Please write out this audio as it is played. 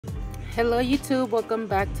Hello YouTube, welcome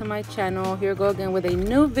back to my channel. Here we go again with a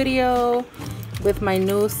new video with my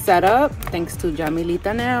new setup, thanks to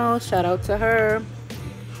Jamilita Nail. Shout out to her.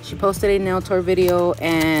 She posted a nail tour video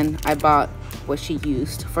and I bought what she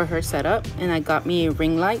used for her setup, and I got me a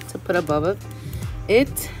ring light to put above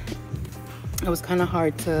it. It was kind of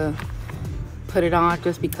hard to put it on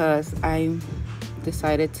just because I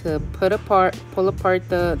decided to pull apart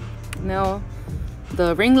the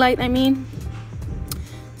ring light, I mean.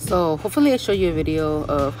 So hopefully I show you a video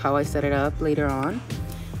of how I set it up later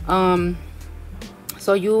on.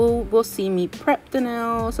 So you will see me prep the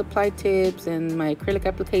nails, apply tips, and my acrylic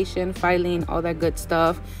application, filing, all that good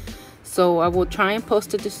stuff. So I will try and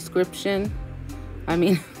post a description.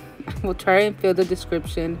 I will try and fill the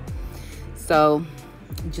description. So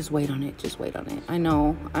just wait on it, just wait on it. I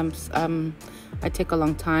know I take a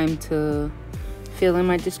long time to fill in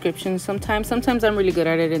my description. Sometimes I'm really good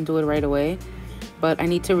at it and do it right away. But I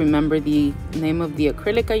need to remember the name of the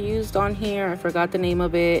acrylic I used on here. I forgot the name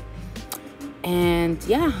of it. And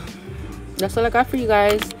yeah, that's all I got for you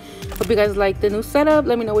guys. Hope you guys like the new setup.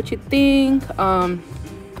 Let me know what you think.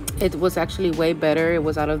 It was actually way better. It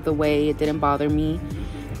was out of the way. It didn't bother me.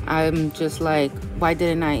 I'm just like, why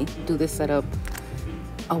didn't I do this setup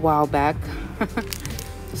a while back?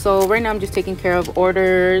 So right now I'm just taking care of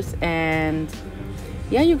orders, and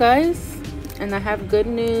yeah, you guys. And I have good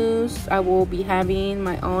news. I will be having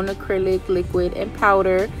my own acrylic liquid and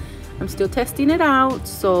powder. I'm still testing it out,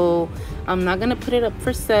 so I'm not gonna put it up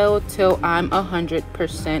for sale till I'm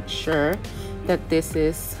 100% sure that this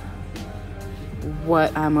is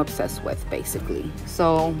what I'm obsessed with, basically.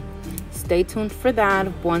 So stay tuned for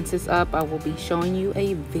that. Once it's up, I will be showing you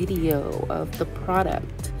a video of the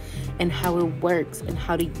product and how it works and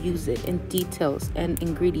how to use it, and details and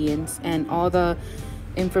ingredients and all the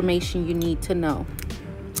information you need to know.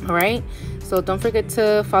 All right, so don't forget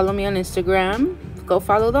to follow me on Instagram. Go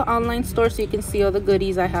follow the online store so you can see all the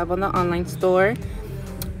goodies I have on the online store.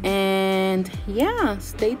 And yeah,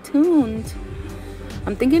 stay tuned.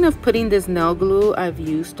 I'm thinking of putting this nail glue I've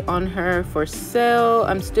used on her for sale.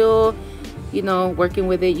 I'm still, you know, working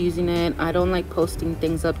with it, using it. I don't like posting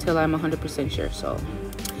things up till I'm 100% sure. So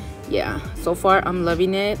yeah, so far I'm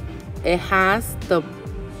loving it. It has the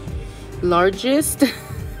largest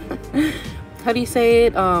how do you say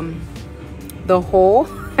it, the hole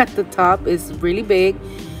at the top is really big.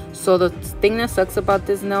 So the thing that sucks about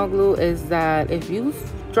this nail glue is that if you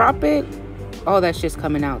drop it, all that shit's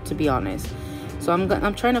coming out, to be honest. So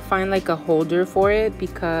I'm trying to find like a holder for it,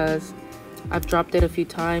 because I've dropped it a few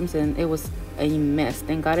times and it was a mess.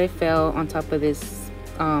 Thank God it fell on top of this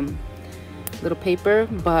little paper.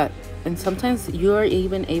 And sometimes you are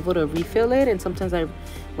even able to refill it, and sometimes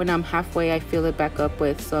when I'm halfway, I fill it back up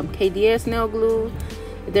with some KDS nail glue.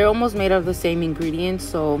 They're almost made of the same ingredients,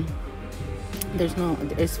 so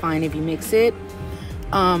it's fine if you mix it.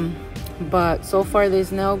 But so far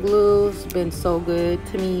this nail glue's been so good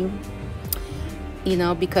to me, you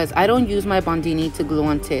know, because I don't use my Bondini to glue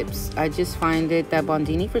on tips. I just find it that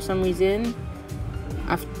Bondini, for some reason,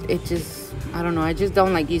 I don't know, I just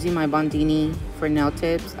don't like using my Bondini for nail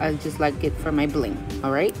tips. I just like it for my bling.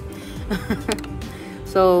 All right.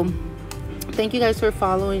 So thank you guys for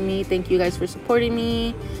following me. Thank you guys for supporting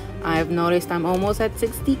me. I've noticed I'm almost at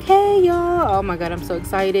 60K, y'all. Oh my God, I'm so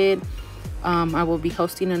excited. I will be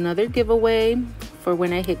hosting another giveaway for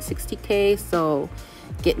when I hit 60K. So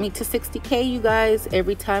get me to 60K, you guys.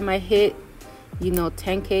 Every time I hit, you know,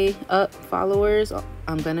 10K up followers,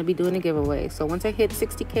 I'm gonna be doing a giveaway. So once I hit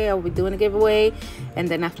 60K, I will be doing a giveaway, and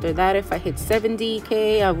then after that, if I hit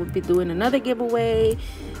 70K, I will be doing another giveaway,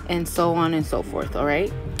 and so on and so forth. All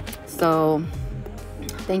right, so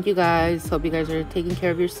thank you guys. Hope you guys are taking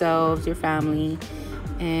care of yourselves, your family,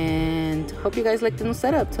 and hope you guys like the new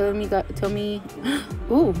setup. Tell me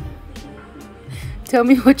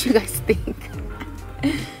what you guys think.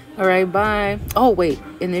 All right, bye. Oh wait,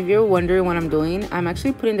 and if you're wondering what I'm doing, I'm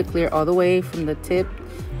actually putting the clear all the way from the tip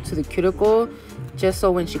to the cuticle, just so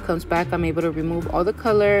when she comes back, I'm able to remove all the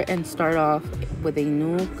color and start off with a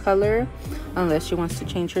new color. Unless she wants to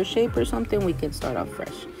change her shape or something, we can start off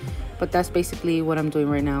fresh. But that's basically what I'm doing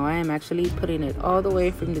right now. I am actually putting it all the way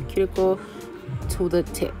from the cuticle to the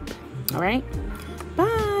tip. All right,